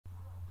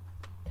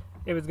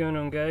Hey, what's going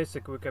on, guys? A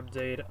quick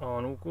update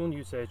on Wukong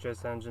UCI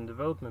chess engine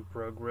development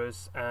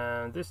progress,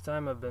 and this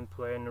time I've been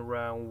playing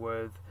around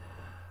with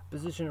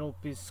positional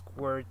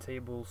p-square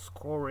table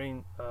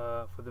scoring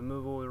for the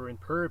move ordering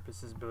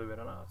purposes, believe it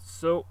or not.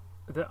 So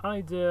the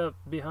idea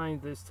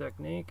behind this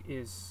technique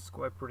is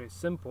quite pretty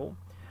simple.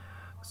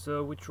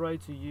 So we try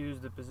to use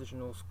the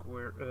positional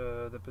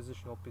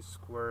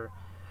p-square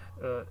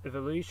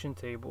evaluation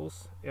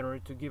tables in order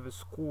to give a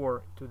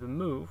score to the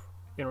move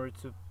in order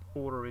to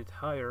order it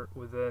higher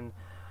within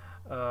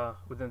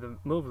the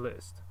move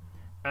list,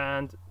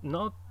 and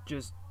not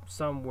just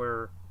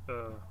somewhere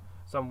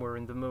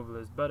in the move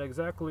list, but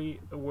exactly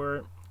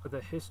where the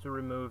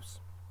history moves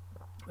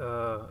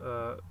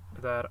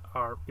that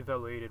are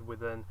evaluated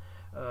within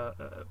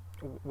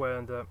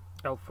when the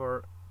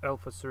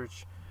alpha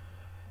search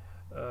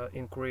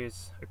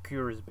increase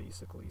occurs,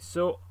 basically.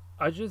 So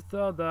I just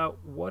thought that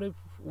what if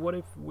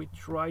we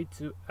try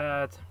to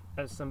add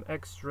some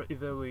extra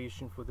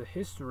evaluation for the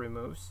history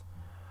moves,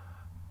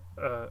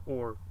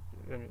 or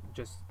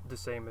just the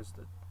same as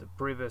the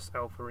previous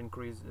alpha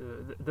increase,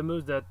 the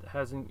moves that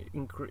has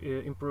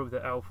improved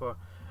the alpha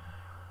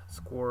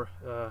score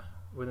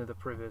within the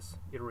previous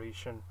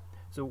iteration.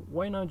 So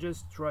why not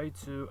just try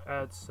to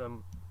add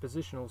some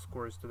positional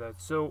scores to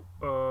that? So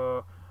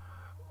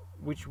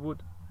which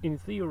would in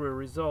theory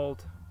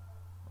result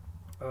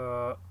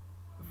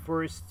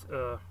first.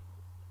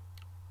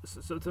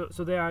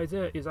 So the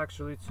idea is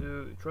actually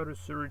to try to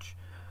search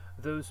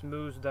those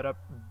moves that are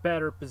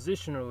better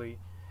positionally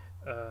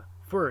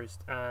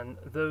first, and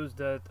those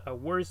that are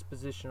worse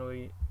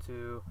positionally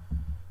to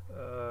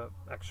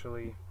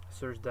actually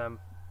search them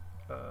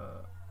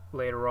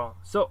later on.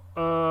 So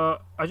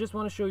I just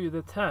want to show you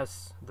the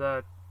test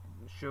that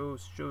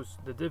shows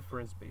the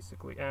difference,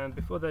 basically. And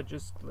before that,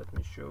 just let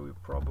me show you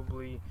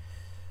probably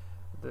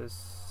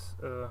this.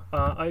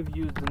 I've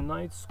used the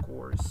knight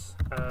scores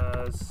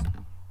as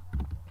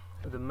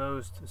the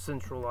most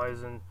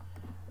centralizing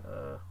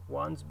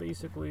ones,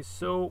 basically.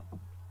 So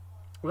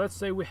let's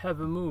say we have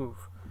a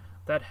move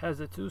that has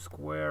a 2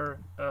 square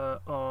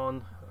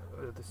on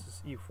this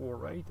is e4,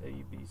 right?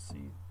 A, B,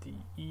 C, D,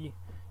 E,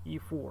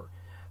 e4.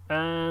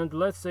 And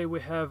let's say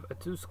we have a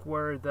 2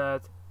 square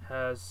that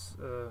has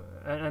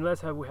and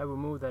let's have we have a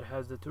move that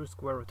has the 2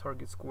 square or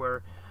target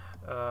square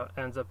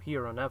ends up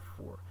here on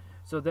f4.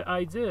 So the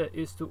idea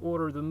is to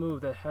order the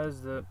move that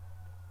has the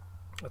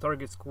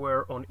target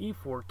square on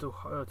e4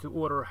 to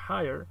order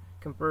higher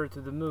compared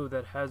to the move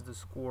that has the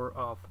score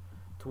of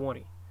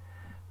 20.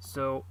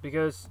 So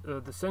because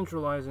the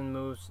centralizing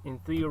moves, in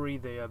theory,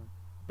 they are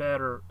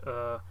better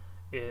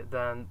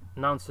than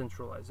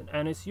non-centralizing,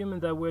 and assuming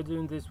that we're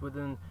doing this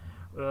within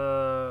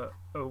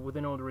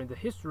ordering the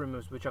history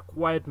moves, which are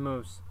quiet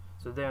moves,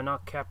 so they are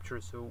not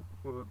captured. So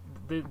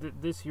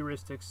this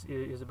heuristics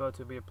is about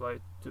to be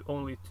applied to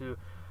only to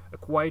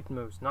quiet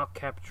moves, not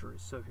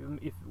captures. So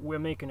if we're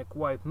making a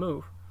quiet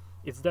move,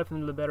 it's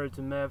definitely better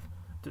to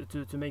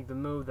make the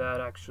move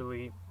that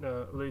actually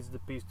leads the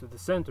piece to the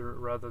center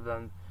rather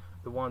than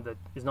the one that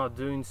is not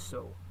doing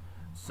so.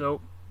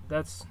 So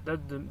that's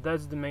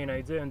the main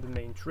idea and the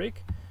main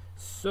trick.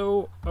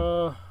 So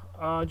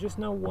I just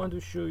now want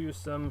to show you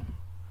some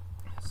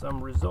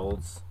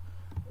results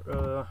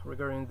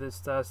regarding this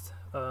test.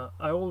 I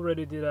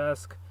already did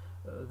ask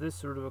this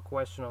sort of a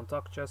question on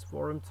Talk Chess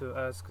forum to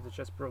ask the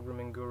chess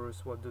programming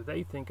gurus what do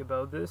they think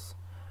about this,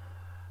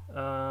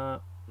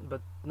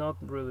 but not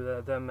really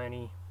that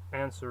many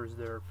answers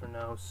there for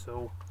now.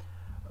 So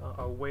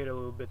I'll wait a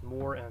little bit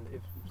more, and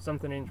if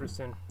something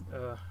interesting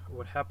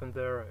would happen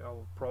there,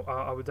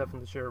 I would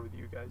definitely share it with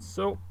you guys.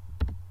 So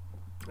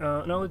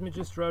now let me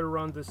just try to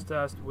run this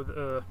test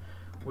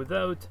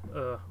without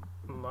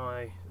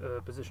my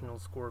positional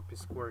score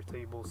p-square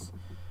tables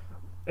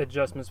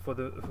adjustments for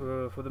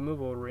the move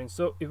ordering.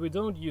 So if we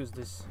don't use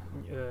this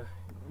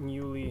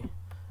newly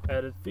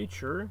added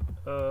feature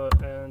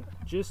and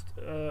just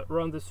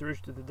run the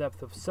search to the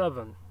depth of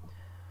 7,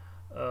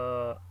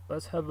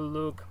 let's have a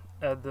look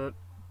at the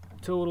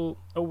total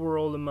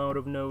overall amount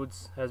of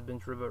nodes has been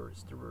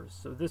traversed.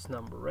 So this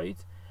number,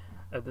 right,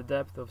 at the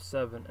depth of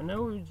 7. And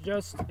now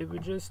if we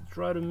just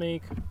try to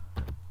make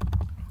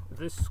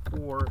this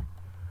score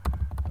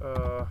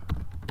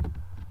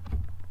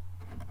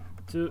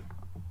to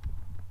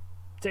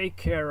take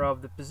care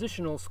of the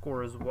positional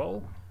score as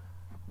well,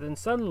 then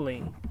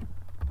suddenly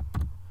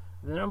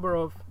the number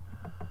of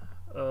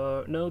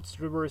nodes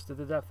traversed at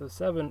the depth of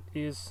 7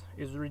 is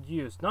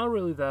reduced. Not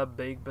really that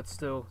big, but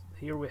still.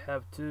 Here we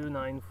have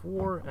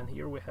 294 and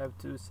here we have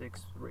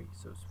 263.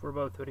 So it's for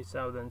about 30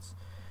 thousandths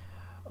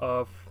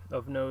of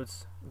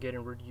nodes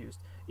getting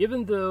reduced.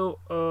 Even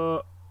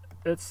though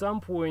at some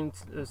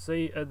point,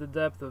 say at the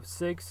depth of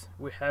 6,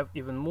 we have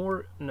even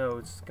more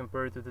nodes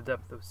compared to the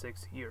depth of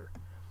 6 here.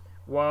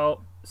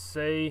 While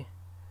say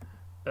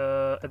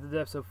at the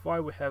depth of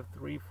 5 we have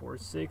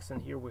 346,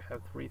 and here we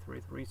have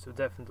 333, so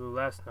definitely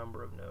less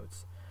number of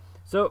nodes.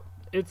 So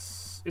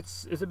it's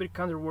a bit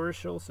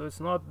controversial, so it's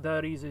not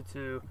that easy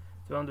to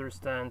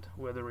understand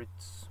whether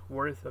it's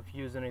worth of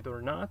using it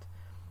or not.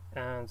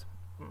 And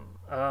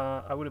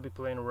I would be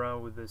playing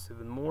around with this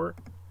even more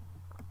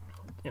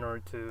in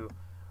order to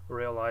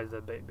realize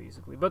that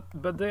basically. But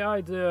the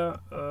idea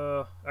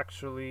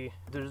actually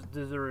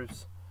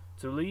deserves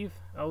to live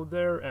out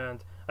there,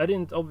 and I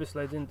didn't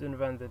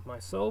invent it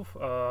myself.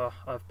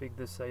 I've picked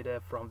this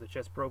idea from the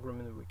chess program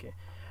in the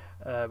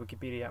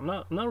Wikipedia. I'm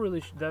not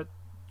really that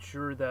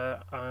sure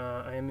that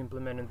I am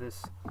implementing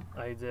this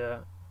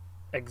idea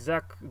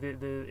exactly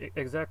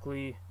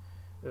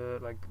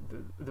like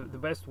the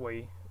best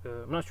way.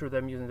 I'm not sure that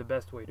I'm using the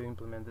best way to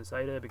implement this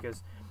idea,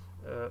 because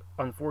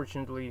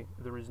unfortunately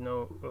there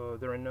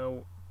are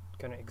no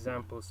kind of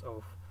examples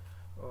of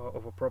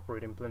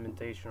appropriate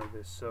implementation of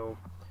this. So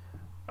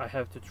I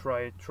have to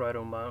try it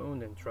on my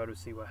own and try to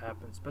see what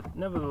happens. But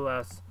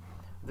nevertheless,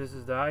 this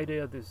is the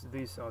idea.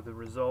 These are the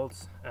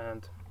results,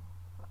 and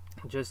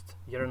just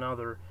yet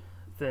another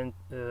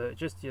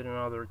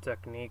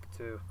technique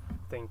to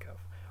think of.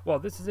 Well,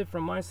 this is it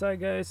from my side,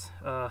 guys.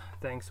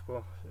 Thanks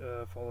for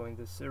following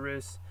this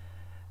series.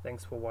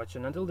 Thanks for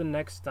watching. Until the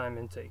next time,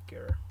 and take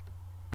care.